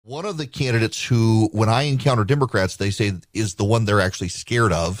One of the candidates who, when I encounter Democrats, they say is the one they're actually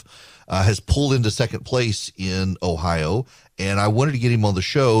scared of, has pulled into second place in Ohio. And I wanted to get him on the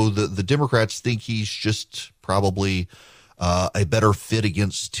show. The Democrats think he's just probably a better fit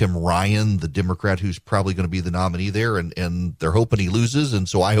against Tim Ryan, the Democrat who's probably going to be the nominee there. And they're hoping he loses. And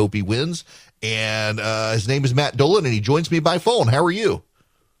so I hope he wins. And his name is Matt Dolan, and he joins me by phone. How are you?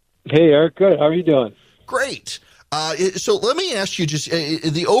 Hey, Eric. Good. How are you doing? Great. So let me ask you just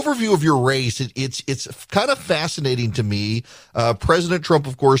the overview of your race. It's kind of fascinating to me. President Trump,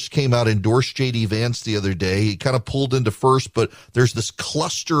 of course, came out, endorsed J.D. Vance the other day. He kind of pulled into first, but there's this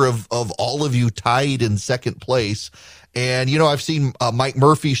cluster of all of you tied in second place. And, you know, I've seen Mike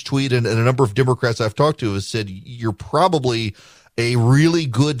Murphy's tweet, and a number of Democrats I've talked to have said you're probably a really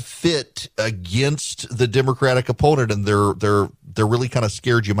good fit against the Democratic opponent, and they're really kind of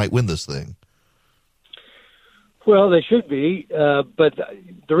scared you might win this thing. Well, they should be, but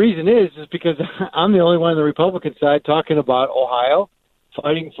the reason is because I'm the only one on the Republican side talking about Ohio,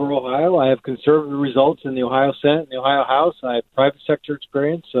 fighting for Ohio. I have conservative results in the Ohio Senate and the Ohio House. I have private sector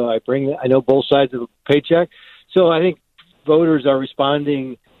experience, so I know both sides of a paycheck. So I think voters are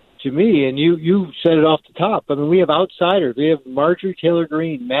responding to me, and you said it off the top. I mean, we have outsiders. We have Marjorie Taylor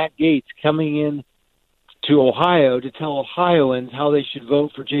Greene, Matt Gaetz coming in to Ohio to tell Ohioans how they should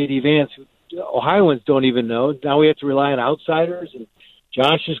vote for J.D. Vance. Ohioans don't even know. Now we have to rely on outsiders, and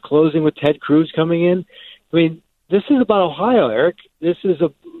Josh is closing with Ted Cruz coming in. I mean, this is about Ohio, Eric. This is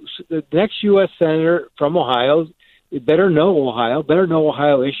the next U.S. senator from Ohio. You better know Ohio, better know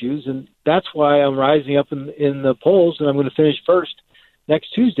Ohio issues, and that's why I'm rising up in the polls, and I'm going to finish first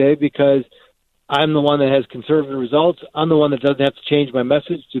next Tuesday because I'm the one that has conservative results. I'm the one that doesn't have to change my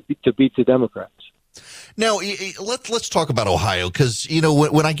message to beat the Democrats. Now, let's talk about Ohio because, you know,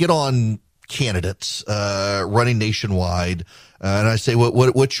 when I get on candidates running nationwide, and I say,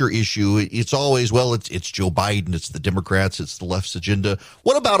 what's your issue? It's always, well, it's Joe Biden, it's the Democrats, it's the left's agenda.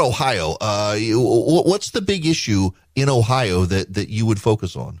 What about Ohio? What's the big issue in Ohio that you would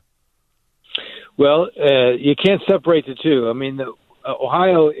focus on? Well, you can't separate the two. I mean,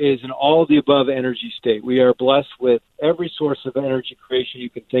 Ohio is an all-the-above energy state. We are blessed with every source of energy creation you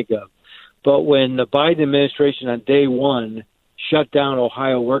can think of. But when the Biden administration on day one shut down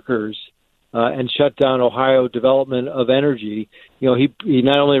Ohio workers and shut down Ohio development of energy, you know, he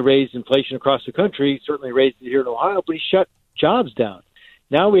not only raised inflation across the country, he certainly raised it here in Ohio, but he shut jobs down.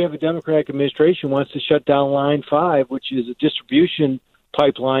 Now we have a Democratic administration wants to shut down Line 5, which is a distribution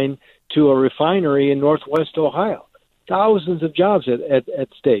pipeline to a refinery in Northwest Ohio. Thousands of jobs at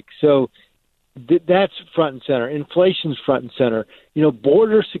stake. So that's front and center. Inflation's front and center. You know,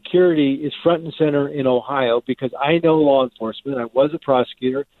 border security is front and center in Ohio because I know law enforcement. I was a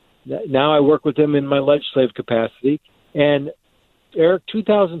prosecutor. Now I work with them in my legislative capacity. And, Eric,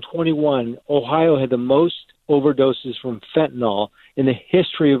 2021, Ohio had the most overdoses from fentanyl in the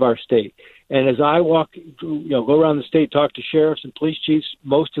history of our state. And as I go around the state, talk to sheriffs and police chiefs,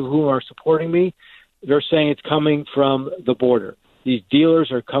 most of whom are supporting me, they're saying it's coming from the border. These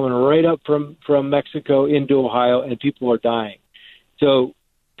dealers are coming right up from Mexico into Ohio, and people are dying. So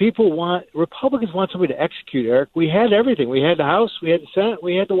Republicans want somebody to execute, Eric. We had everything. We had the House, we had the Senate,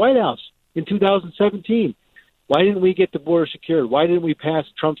 we had the White House in 2017. Why didn't we get the border secured? Why didn't we pass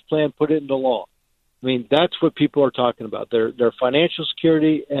Trump's plan, put it into law? I mean, that's what people are talking about, their financial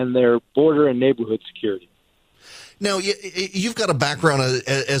security and their border and neighborhood security. Now, you've got a background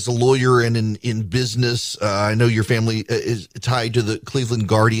as a lawyer and in business. I know your family is tied to the Cleveland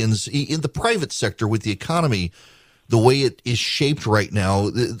Guardians. In the private sector with the economy, the way it is shaped right now,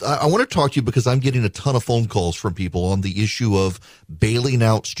 I want to talk to you because I'm getting a ton of phone calls from people on the issue of bailing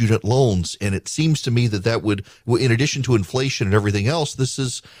out student loans. And it seems to me that would, in addition to inflation and everything else,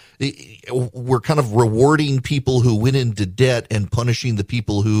 we're kind of rewarding people who went into debt and punishing the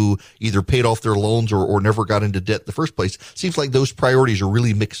people who either paid off their loans or never got into debt in the first place. Seems like those priorities are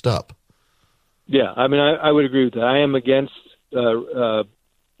really mixed up. Yeah, I mean, I would agree with that. I am against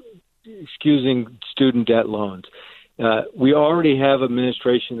excusing student debt loans. We already have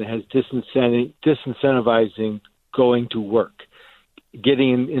administration that has disincentivizing going to work,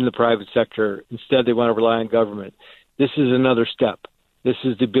 getting in the private sector. Instead, they want to rely on government. This is another step. This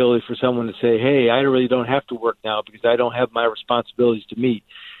is the ability for someone to say, hey, I really don't have to work now because I don't have my responsibilities to meet.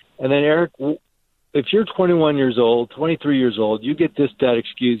 And then, Eric, if you're 21 years old, 23 years old, you get this debt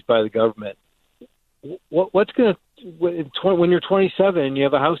excused by the government. What's going to, when you're 27 and you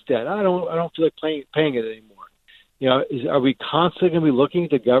have a house debt, I don't feel like paying it anymore. You know, are we constantly going to be looking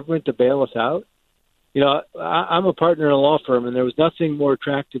at the government to bail us out? I'm a partner in a law firm, and there was nothing more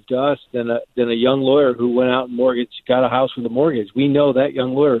attractive to us than a young lawyer who went out and got a house with a mortgage. We know that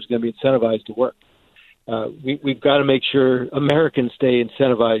young lawyer is going to be incentivized to work. We've got to make sure Americans stay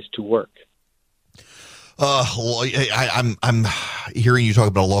incentivized to work. I'm hearing you talk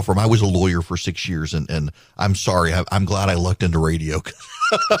about a law firm. I was a lawyer for 6 years, and I'm sorry. I'm glad I lucked into radio.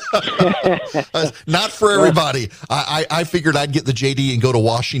 Not for everybody. I figured I'd get the JD and go to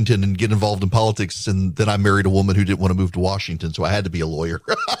Washington and get involved in politics, and then I married a woman who didn't want to move to Washington, so I had to be a lawyer.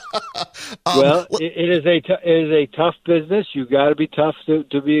 It is a tough business. You've got to be tough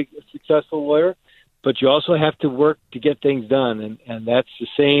to be a successful lawyer. But you also have to work to get things done, and that's the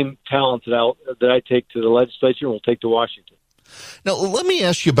same talent that I take to the legislature and will take to Washington. Now, let me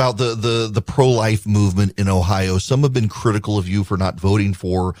ask you about the pro-life movement in Ohio. Some have been critical of you for not voting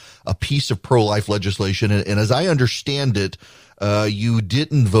for a piece of pro-life legislation, and as I understand it, you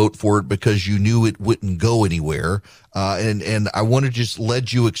didn't vote for it because you knew it wouldn't go anywhere. And I want to just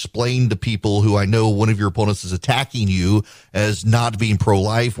let you explain to people who I know one of your opponents is attacking you as not being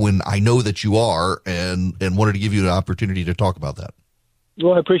pro-life when I know that you are, and wanted to give you an opportunity to talk about that.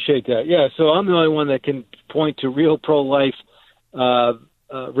 Well, I appreciate that. Yeah, so I'm the only one that can point to real pro-life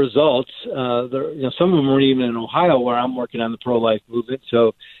results. Some of them weren't even in Ohio where I'm working on the pro-life movement.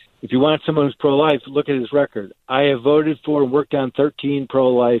 So if you want someone who's pro-life, look at his record. I have voted for and worked on 13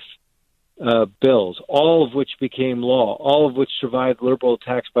 pro-life bills, all of which became law, all of which survived liberal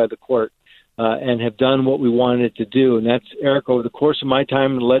attacks by the court, and have done what we wanted to do. And that's, Eric, over the course of my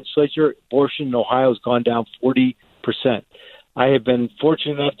time in the legislature, abortion in Ohio has gone down 40%. I have been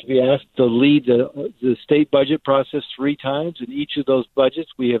fortunate enough to be asked to lead the state budget process 3 times. In each of those budgets,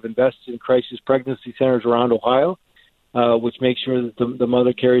 we have invested in crisis pregnancy centers around Ohio, which makes sure that the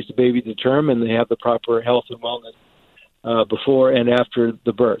mother carries the baby to term and they have the proper health and wellness before and after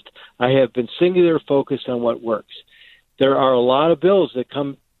the birth. I have been singular focused on what works. There are a lot of bills that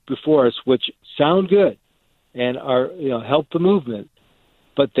come before us which sound good and are help the movement,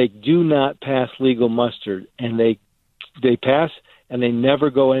 but they do not pass legal muster, and they pass and they never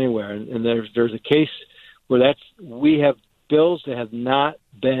go anywhere. And there's a case where we have bills that have not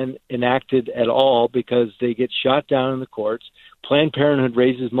been enacted at all because they get shot down in the courts. Planned Parenthood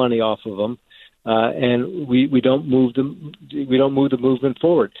raises money off of them, and we don't move them. We don't move the movement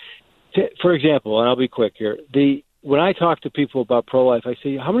forward. For example, and I'll be quick here. When I talk to people about pro-life, I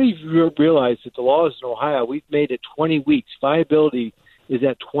say, how many of you realize that the laws in Ohio, we've made it 20 weeks. Viability is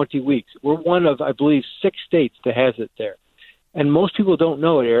at 20 weeks. We're one of, I believe, 6 states that has it there. And most people don't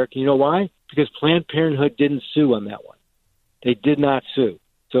know it, Eric. You know why? Because Planned Parenthood didn't sue on that one. They did not sue.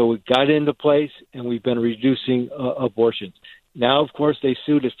 So we got into place, and we've been reducing abortions. Now, of course, they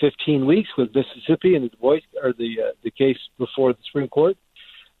sued at 15 weeks with Mississippi and the case before the Supreme Court.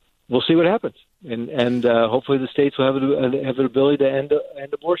 We'll see what happens, and hopefully the states will have an ability to end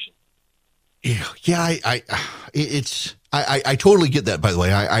abortion. Yeah, I totally get that, by the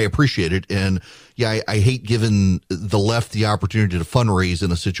way. I appreciate it. And yeah, I hate giving the left the opportunity to fundraise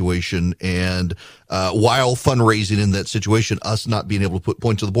in a situation, and while fundraising in that situation, us not being able to put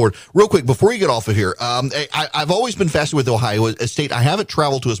points on the board. Real quick, before you get off of here, I've always been fascinated with Ohio, a state I haven't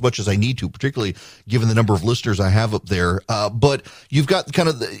traveled to as much as I need to, particularly given the number of listeners I have up there. But you've got kind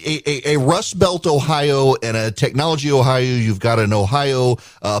of a Rust Belt Ohio and a technology Ohio. You've got an Ohio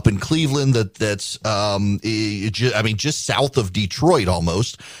up in Cleveland that's just south of Detroit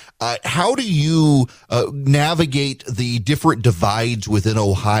almost. How do you navigate the different divides within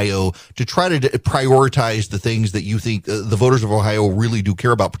Ohio to try to prioritize the things that you think the voters of Ohio really do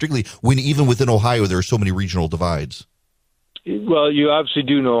care about, particularly when even within Ohio there are so many regional divides? Well, you obviously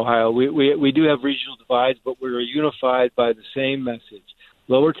do know Ohio. We do have regional divides, but we're unified by the same message.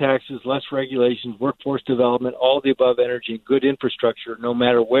 Lower taxes, less regulations, workforce development, all the above energy, and good infrastructure, no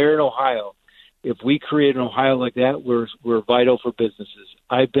matter where in Ohio. If we create an Ohio like that, we're vital for businesses.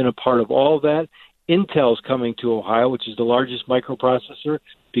 I've been a part of all of that. Intel's coming to Ohio, which is the largest microprocessor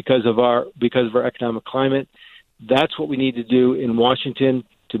because of our economic climate. That's what we need to do in Washington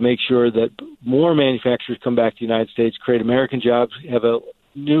to make sure that more manufacturers come back to the United States, create American jobs, have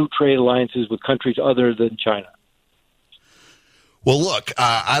new trade alliances with countries other than China. Well, look,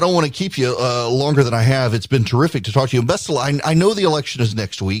 I don't want to keep you longer than I have. It's been terrific to talk to you. Best of luck. I know the election is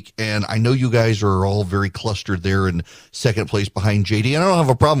next week, and I know you guys are all very clustered there in second place behind JD. And I don't have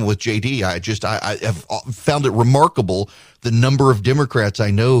a problem with JD. I have found it remarkable the number of Democrats I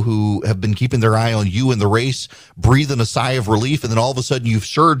know who have been keeping their eye on you in the race, breathing a sigh of relief, and then all of a sudden you've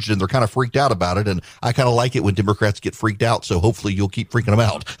surged and they're kind of freaked out about it. And I kind of like it when Democrats get freaked out. So hopefully you'll keep freaking them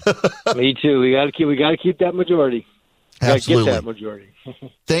out. Me too. We got to keep that majority. Absolutely. Get that majority.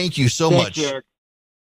 Thank you so much. Eric.